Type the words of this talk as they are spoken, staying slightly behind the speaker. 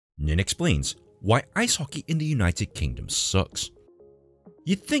Nin explains why ice hockey in the United Kingdom sucks.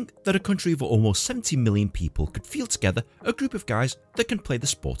 You'd think that a country of almost 70 million people could field together a group of guys that can play the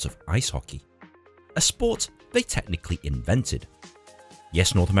sport of ice hockey. A sport they technically invented.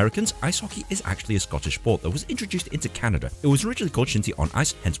 Yes, North Americans, ice hockey is actually a Scottish sport that was introduced into Canada. It was originally called shinty on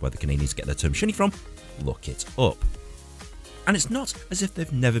ice, hence where the Canadians get their term shinny from. Look it up. And it's not as if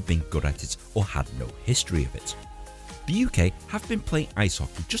they've never been good at it or had no history of it. The UK have been playing ice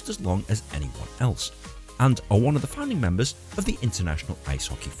hockey just as long as anyone else, and are one of the founding members of the International Ice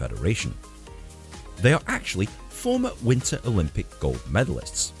Hockey Federation. They are actually former Winter Olympic gold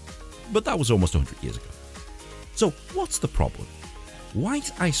medalists, but that was almost 100 years ago. So what's the problem? Why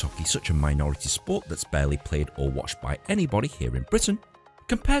is ice hockey such a minority sport that's barely played or watched by anybody here in Britain,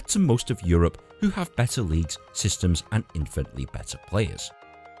 compared to most of Europe who have better leagues, systems and infinitely better players?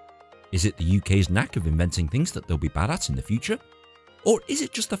 Is it the UK's knack of inventing things that they'll be bad at in the future? Or is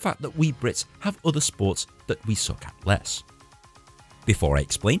it just the fact that we Brits have other sports that we suck at less? Before I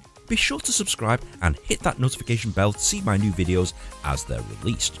explain, be sure to subscribe and hit that notification bell to see my new videos as they're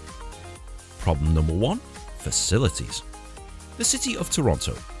released. Problem number 1. Facilities. The city of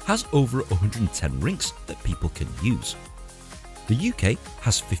Toronto has over 110 rinks that people can use. The UK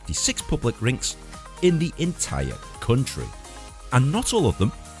has 56 public rinks in the entire country, and not all of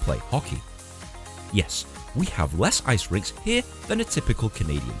them play hockey. Yes, we have less ice rinks here than a typical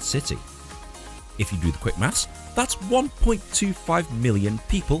Canadian city. If you do the quick maths, that's 1.25 million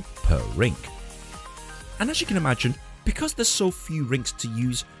people per rink. And as you can imagine, because there's so few rinks to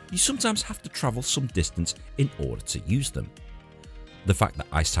use, you sometimes have to travel some distance in order to use them. The fact that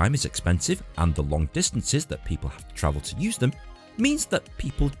ice time is expensive and the long distances that people have to travel to use them means that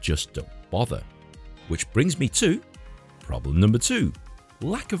people just don't bother. Which brings me to problem number 2.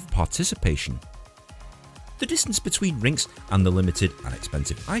 Lack of participation. The distance between rinks and the limited and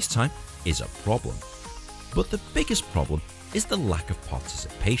expensive ice time is a problem. But the biggest problem is the lack of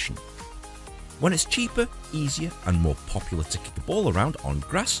participation. When it's cheaper, easier and more popular to kick a ball around on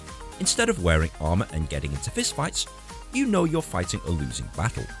grass, instead of wearing armour and getting into fistfights, you know you're fighting a losing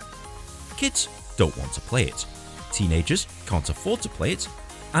battle. Kids don't want to play it, teenagers can't afford to play it,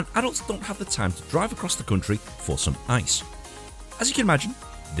 and adults don't have the time to drive across the country for some ice. As you can imagine,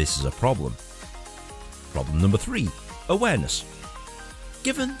 this is a problem. Problem number 3. Awareness.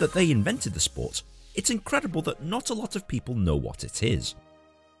 Given that they invented the sport, it's incredible that not a lot of people know what it is.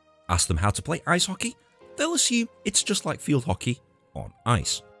 Ask them how to play ice hockey, they'll assume it's just like field hockey on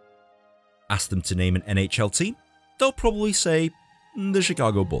ice. Ask them to name an NHL team, they'll probably say the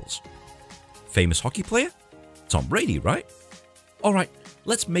Chicago Bulls. Famous hockey player? Tom Brady, right? Alright,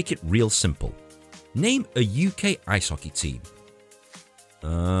 let's make it real simple. Name a UK ice hockey team.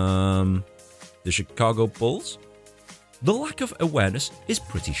 The Chicago Bulls? The lack of awareness is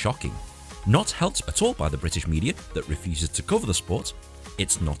pretty shocking. Not helped at all by the British media that refuses to cover the sport,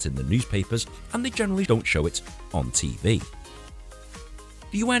 it's not in the newspapers, and they generally don't show it on TV.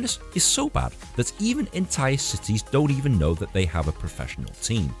 The awareness is so bad that even entire cities don't even know that they have a professional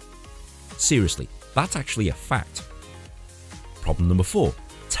team. Seriously, that's actually a fact. Problem number 4.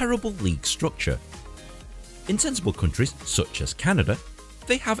 Terrible league structure. In sensible countries such as Canada,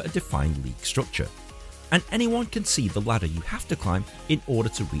 they have a defined league structure, and anyone can see the ladder you have to climb in order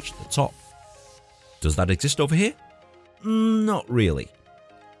to reach the top. Does that exist over here? Not really.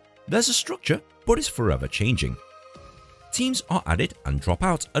 There's a structure, but it's forever changing. Teams are added and drop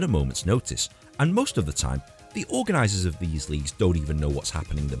out at a moment's notice, and most of the time, the organisers of these leagues don't even know what's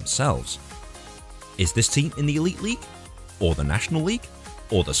happening themselves. Is this team in the Elite League? Or the National League?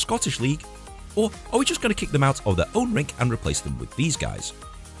 Or the Scottish League? Or are we just going to kick them out of their own rink and replace them with these guys?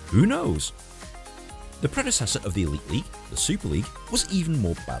 Who knows? The predecessor of the Elite League, the Super League, was even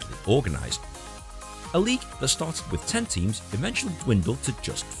more badly organised. A league that started with 10 teams eventually dwindled to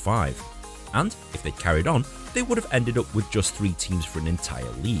just 5, and if they'd carried on, they would have ended up with just 3 teams for an entire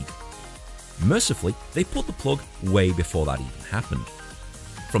league. Mercifully, they pulled the plug way before that even happened.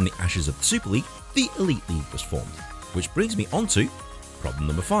 From the ashes of the Super League, the Elite League was formed, which brings me on to problem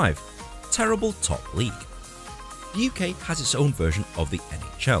number 5. Terrible top league. The UK has its own version of the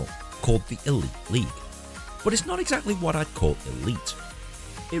NHL, called the Elite League, but it's not exactly what I'd call elite.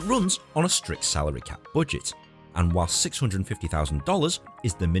 It runs on a strict salary cap budget, and whilst $650,000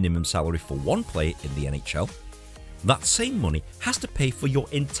 is the minimum salary for one player in the NHL, that same money has to pay for your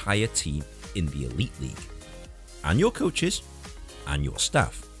entire team in the Elite League, and your coaches, and your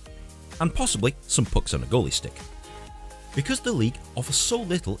staff, and possibly some pucks on a goalie stick. Because the league offers so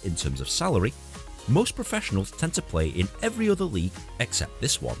little in terms of salary, most professionals tend to play in every other league except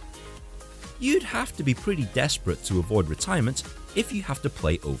this one. You'd have to be pretty desperate to avoid retirement if you have to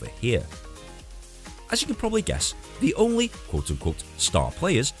play over here. As you can probably guess, the only quote-unquote star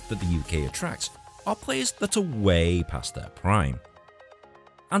players that the UK attracts are players that are way past their prime.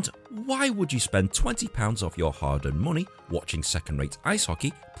 And why would you spend £20 of your hard-earned money watching second-rate ice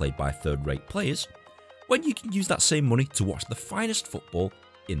hockey played by third-rate players, when you can use that same money to watch the finest football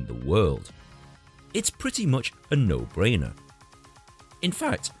in the world? It's pretty much a no-brainer. In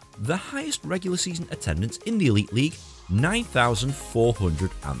fact, the highest regular season attendance in the Elite League,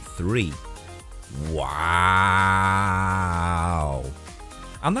 9,403. Wow!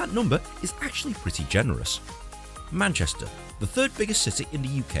 And that number is actually pretty generous. Manchester, the third biggest city in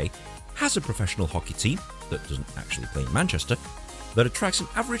the UK, has a professional hockey team that doesn't actually play in Manchester that attracts an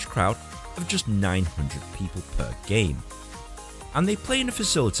average crowd of just 900 people per game. And they play in a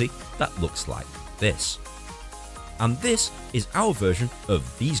facility that looks like this. And this is our version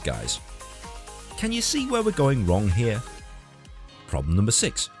of these guys. Can you see where we're going wrong here? Problem number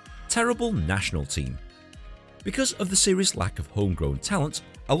 6. Terrible national team. Because of the serious lack of homegrown talent,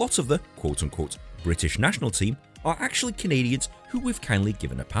 a lot of the quote-unquote British national team are actually Canadians who we've kindly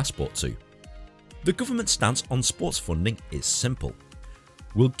given a passport to. The government stance on sports funding is simple.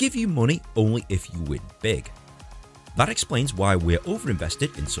 We'll give you money only if you win big. That explains why we're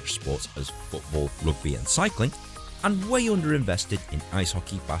overinvested in such sports as football, rugby and cycling, and way underinvested in ice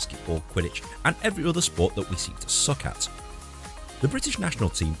hockey, basketball, Quidditch and every other sport that we seem to suck at. The British national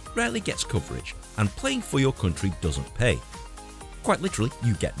team rarely gets coverage, and playing for your country doesn't pay. Quite literally,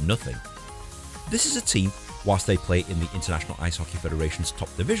 you get nothing. This is a team, whilst they play in the International Ice Hockey Federation's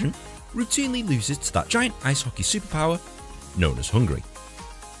top division, routinely loses to that giant ice hockey superpower known as Hungary.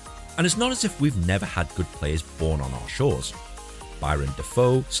 And it's not as if we've never had good players born on our shores. Byron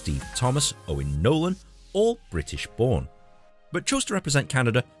Defoe, Steve Thomas, Owen Nolan, all British born, but chose to represent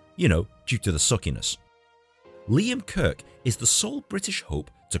Canada, due to the suckiness. Liam Kirk is the sole British hope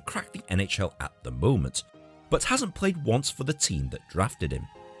to crack the NHL at the moment, but hasn't played once for the team that drafted him.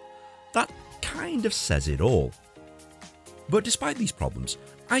 That kind of says it all. But despite these problems,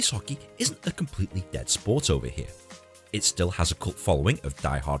 ice hockey isn't a completely dead sport over here. It still has a cult following of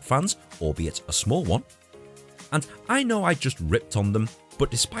die-hard fans, albeit a small one. And I know I just ripped on them,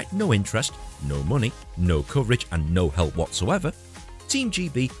 but despite no interest, no money, no coverage and no help whatsoever, Team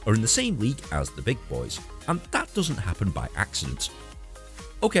GB are in the same league as the big boys, and that doesn't happen by accident.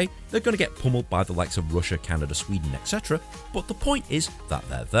 Okay, they're going to get pummeled by the likes of Russia, Canada, Sweden, etc, but the point is that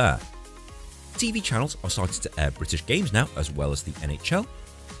they're there. TV channels are starting to air British games now as well as the NHL,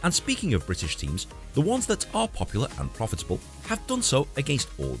 and speaking of British teams, the ones that are popular and profitable have done so against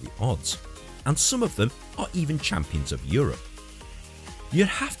all the odds, and some of them are even champions of Europe. You'd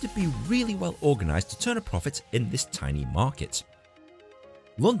have to be really well organised to turn a profit in this tiny market.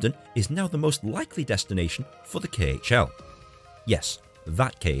 London is now the most likely destination for the KHL. Yes,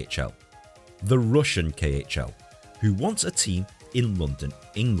 that KHL. The Russian KHL, who wants a team in London,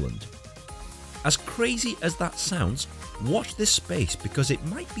 England. As crazy as that sounds, watch this space because it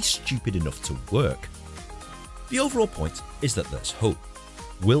might be stupid enough to work. The overall point is that there's hope.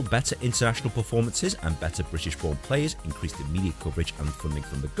 Will better international performances and better British-born players increase the media coverage and funding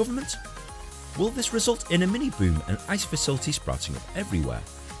from the government? Will this result in a mini boom and ice facilities sprouting up everywhere?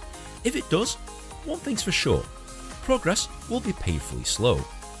 If it does, one thing's for sure, progress will be painfully slow,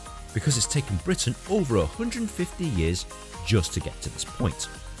 because it's taken Britain over 150 years just to get to this point.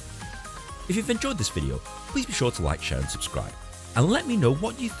 If you've enjoyed this video, please be sure to like, share and subscribe, and let me know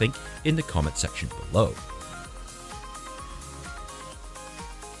what you think in the comment section below.